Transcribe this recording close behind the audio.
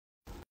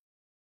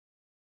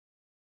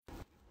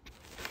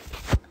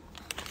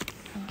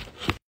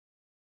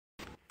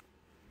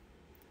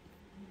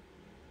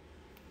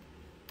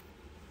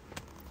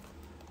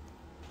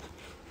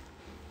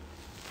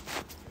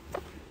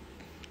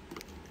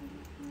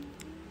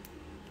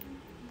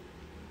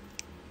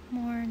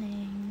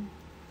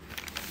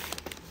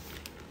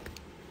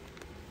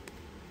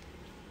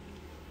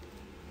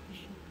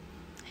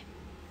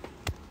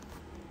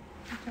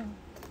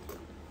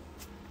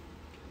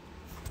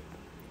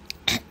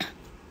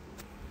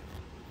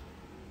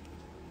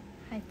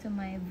back to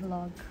my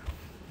vlog.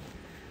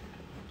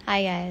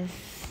 Hi guys.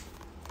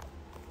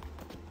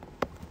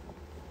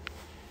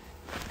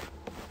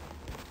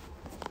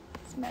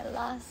 It's my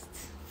last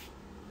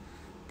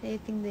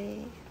taping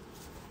day.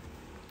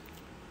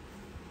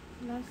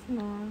 Last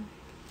na.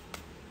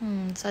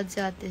 Sad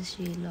si Ate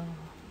Sheila.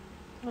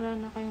 Wala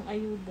na kayong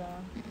ayuda.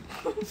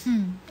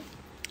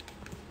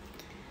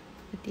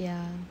 But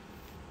yeah.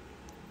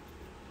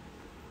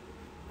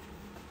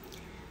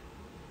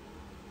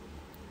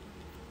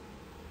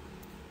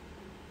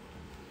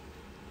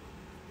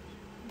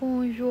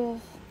 Bonjour.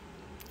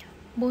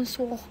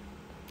 Bonsoir.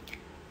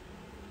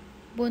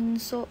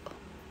 Bonso.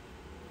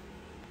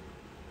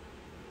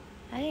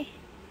 Ay.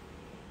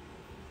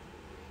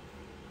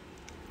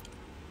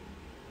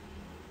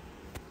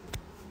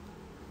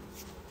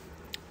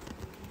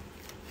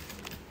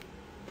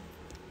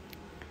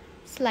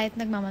 Slight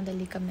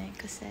nagmamadali kami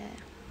kasi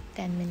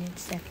 10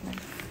 minutes left na.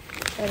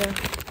 Pero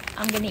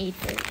I'm gonna eat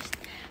first.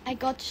 I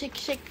got shake.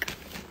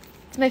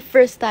 It's my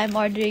first time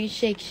ordering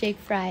shake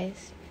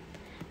fries.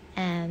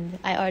 And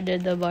I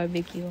ordered the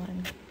barbecue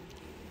one.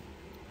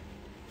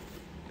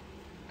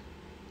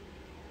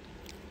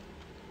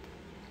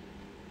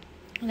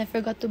 And I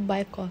forgot to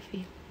buy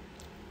coffee.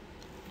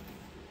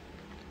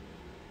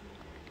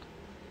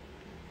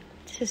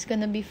 This is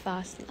gonna be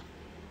fast lang.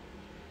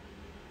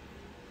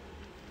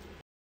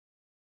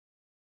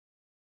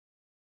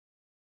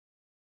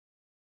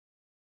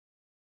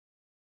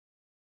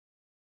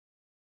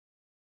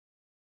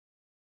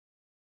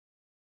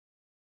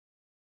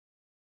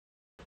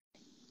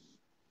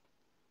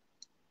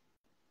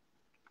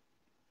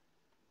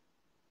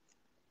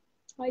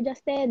 Hi,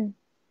 Justine.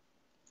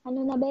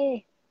 Ano na ba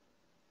eh?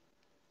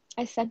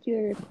 I sent you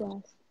a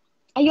request.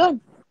 Ayun!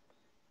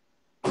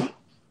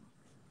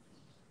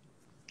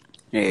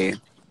 Hey.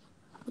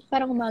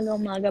 Parang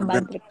umaga,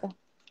 bad trip ka.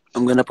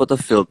 I'm gonna put a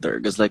filter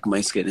because like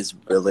my skin is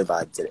really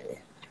bad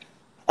today.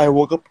 I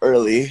woke up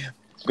early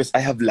because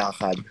I have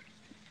lakad.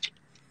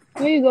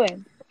 Where are you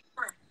going?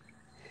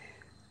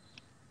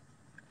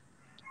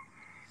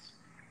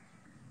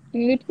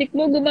 Yung lipstick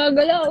mo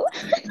gumagalaw.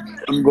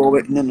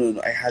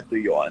 No. I had to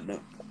yawn.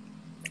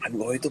 I'm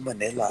going to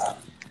Manila.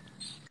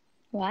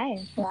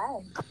 Why?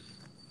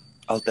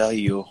 I'll tell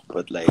you,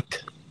 but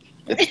like,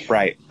 it's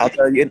private. I'll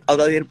tell you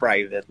in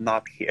private,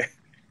 not here.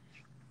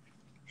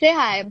 Say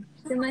hi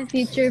to my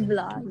future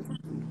vlog.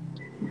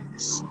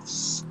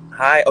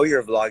 Hi. Oh,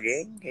 you're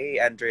vlogging? Hey,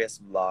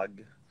 Andrea's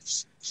vlog.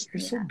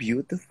 You're so Yeah.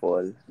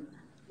 beautiful.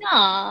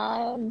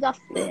 Aw,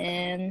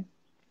 Justin.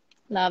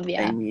 Love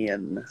ya. I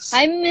mean,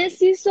 I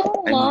miss you so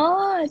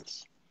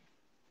much.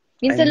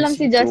 Minsan lang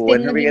si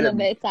Justin naging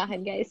mabait sa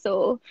akin, guys.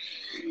 So,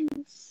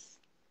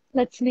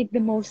 let's make the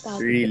most out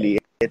of it.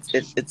 Really, it's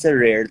a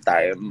rare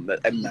time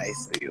that I'm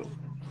nice to you.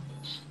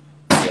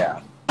 Yeah.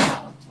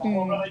 Yeah.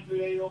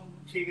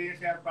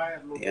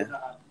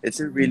 It's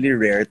a really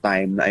rare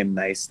time na I'm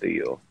nice to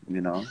you,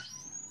 you know?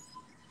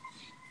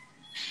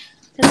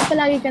 Sana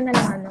palagi ka na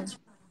lang,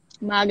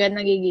 maaga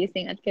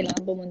nagigising at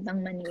kailangan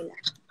pumuntang Manila.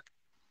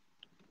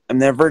 I'm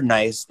never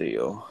nice to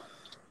you.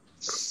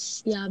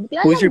 Yeah,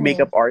 but who's your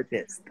makeup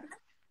artist?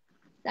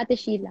 Ate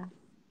Sheila.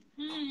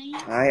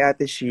 Hi,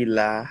 Ate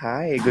Sheila.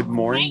 Hi, good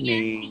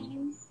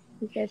morning.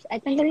 Because I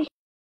think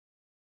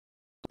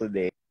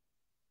Today.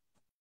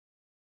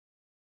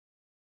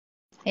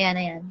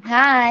 Ayan.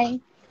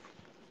 Hi!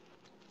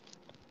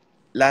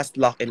 Last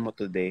lock-in mo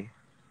today.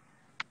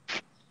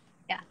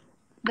 Yeah.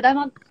 But I'm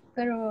not,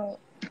 pero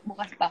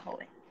bukas pa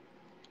ako eh.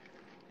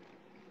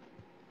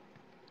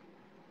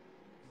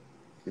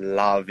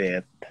 Love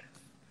it.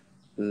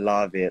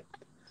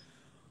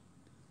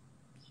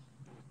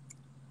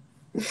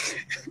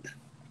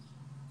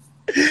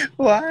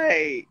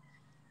 Why?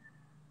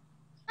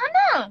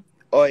 Ano?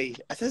 Oy,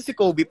 asan si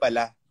Kobe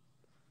pala?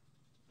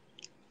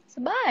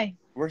 Sabay.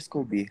 Where's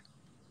Kobe?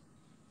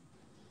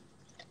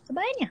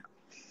 Sabay niya.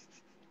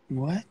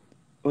 What?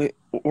 Wait,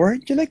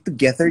 weren't you like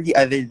together the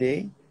other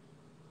day?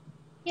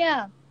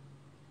 Yeah.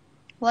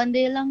 One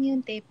day lang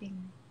yung taping.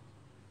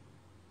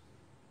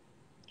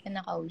 Kaya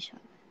nakauwi siya.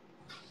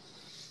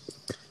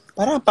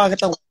 Parang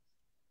pangit ang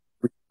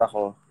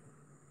ako.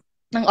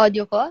 Ng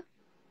audio ko?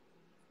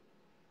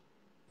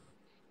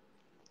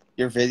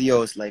 Your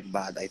video is like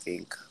bad, I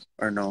think.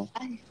 Or no?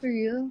 Ay, for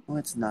you? No,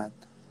 it's not.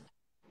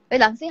 Wait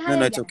lang, say hi No,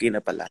 again. it's okay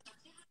na pala.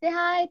 Say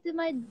hi to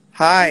my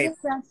Hi!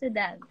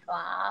 president.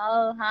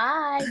 Wow.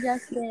 Hi,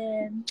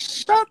 Justin.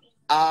 Shut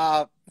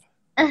up!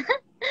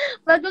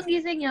 Bagong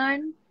gising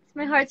yun.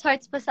 May hearts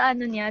pa sa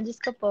ano niya.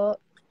 Diyos ko po.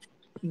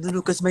 No,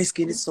 because my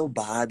skin is so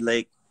bad.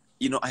 Like,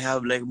 you know,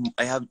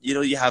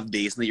 you have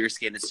days na your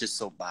skin is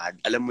just so bad.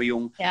 Alam mo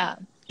yung, Yeah.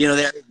 you know,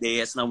 there are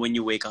days na when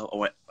you wake up,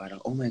 parang,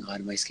 oh my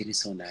God, my skin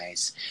is so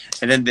nice.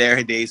 And then there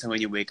are days na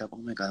when you wake up, oh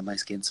my God, my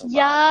skin's so bad.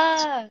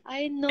 Yeah,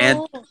 I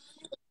know.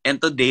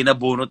 And today,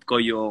 nabunot ko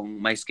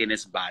yung my skin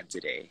is bad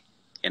today.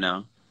 You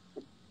know?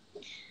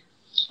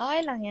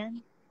 Okay lang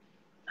yan.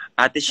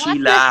 Ate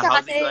Sheila,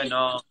 Kasi,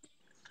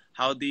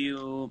 how do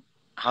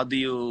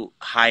you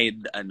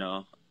hide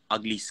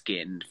ugly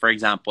skin? For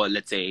example,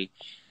 let's say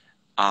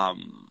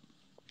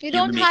You yung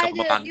don't makeup hide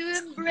mo it. pang... You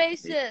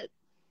embrace it.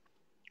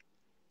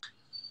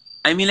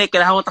 I mean, like,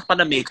 kailangan mo takpan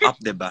na makeup,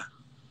 di ba?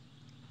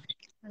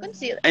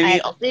 Conceal. I mean,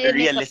 Do you makeup?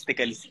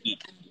 realistically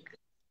speaking.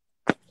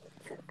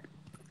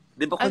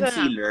 Di ba Ano na?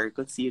 concealer?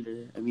 Concealer.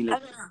 I mean,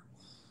 like,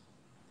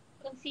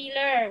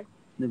 Concealer.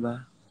 di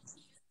ba?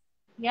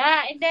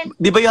 Yeah, and then,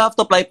 Di ba you have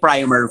to apply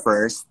primer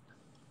first?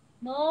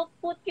 no,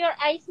 put your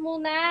eyes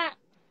muna.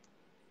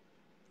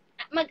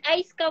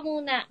 Mag-eyes ka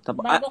muna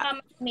Tapos, bago ka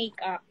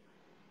mag-makeup.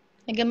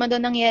 Lagyan mo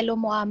doon ng yellow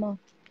mukha mo.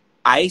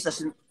 eyes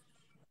as in,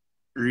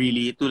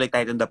 really, to like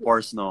tighten the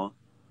pores, no?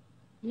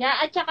 Yeah,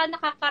 at saka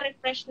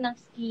nakaka-refresh ng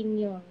skin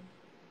yun.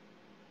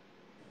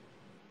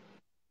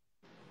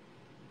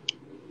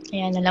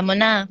 Ayan, alam mo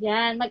na.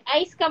 Yan,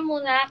 mag-eyes ka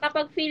muna.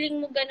 Kapag feeling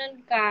mo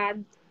ganun ka,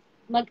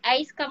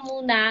 mag-eyes ka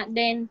muna,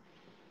 then,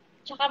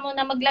 tsaka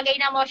muna maglagay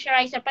ng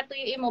moisturizer,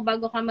 patuyuin mo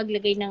bago ka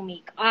maglagay ng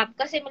makeup.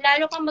 Kasi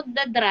lalo kang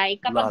magda-dry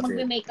kapag Love it.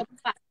 magme-makeup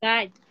ka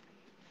agad.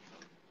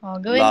 Oh,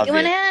 gawin Love mo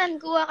it. na yan.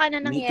 Kuha ka na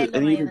ng I yellow need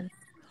to, ngayon.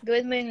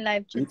 Gawin mo yung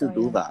live I need to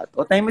do tutorial. that.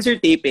 What time is your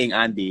taping,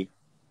 Andy?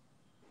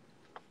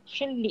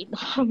 Actually, late na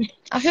kami.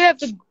 Actually,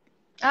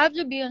 I have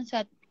to be on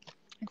set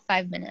in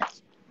 5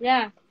 minutes.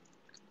 Yeah.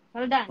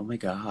 Hold on. Oh my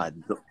God.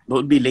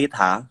 Don't be late,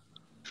 ha?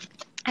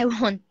 I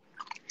won't.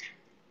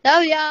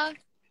 Love ya.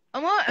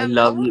 I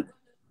love you.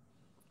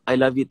 I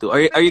love you too.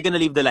 Are you gonna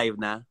leave the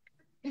live na?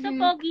 So,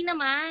 pogi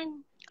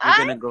naman. You're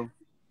gonna go.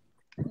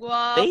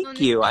 Wow. Thank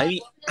you. I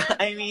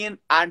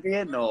mean,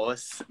 Andrea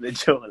knows. The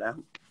joke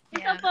lang.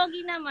 So,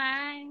 pogi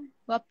naman.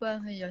 Wapo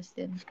si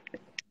Justin.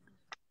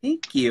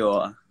 Thank you.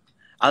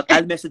 I'll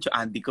message you,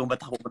 Andy, kung ba't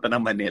ako pupunta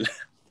ng Manila.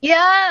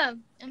 Yeah.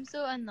 I'm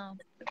so,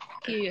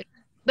 curious.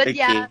 But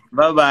Okay. yeah.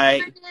 Bye-bye.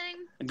 Morning.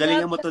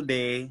 Galingan mo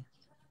today.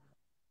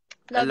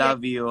 I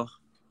love you.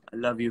 I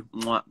love you.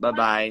 Mwah.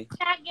 Bye-bye.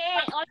 Lagi.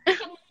 Always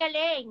siyang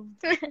magaling.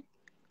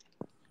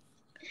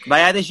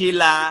 Bye, Ate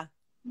Sheila.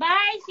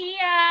 Bye,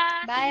 Sia.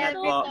 Bye, Ingat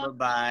po.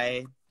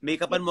 Bye-bye.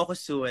 Make-upan mo ko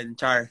soon.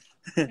 Char.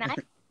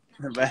 Nice.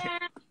 Bye.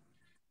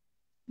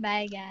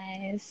 Bye,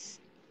 guys.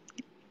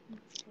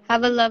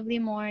 Have a lovely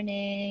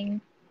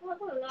morning.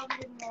 Have a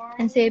lovely morning.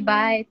 And say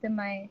bye to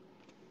my...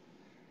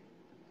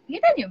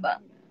 Kita niyo ba?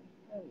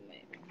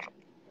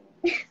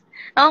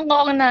 Ako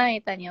kung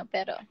nakita niyo,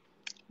 pero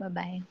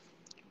bye-bye.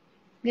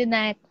 Good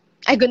night.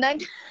 Ay, good night.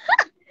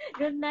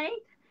 Good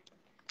night.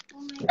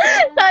 Oh my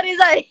God.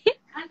 sorry.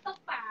 Antok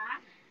pa?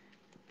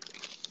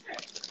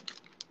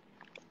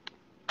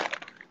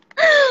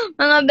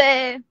 Mga be.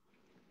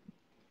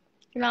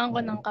 Kailangan ko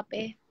ng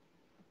kape.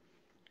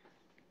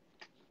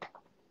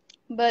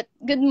 But,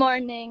 good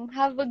morning.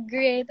 Have a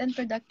great and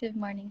productive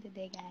morning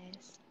today,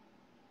 guys.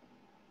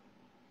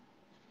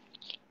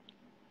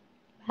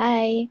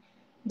 Bye.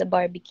 The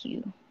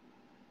barbecue.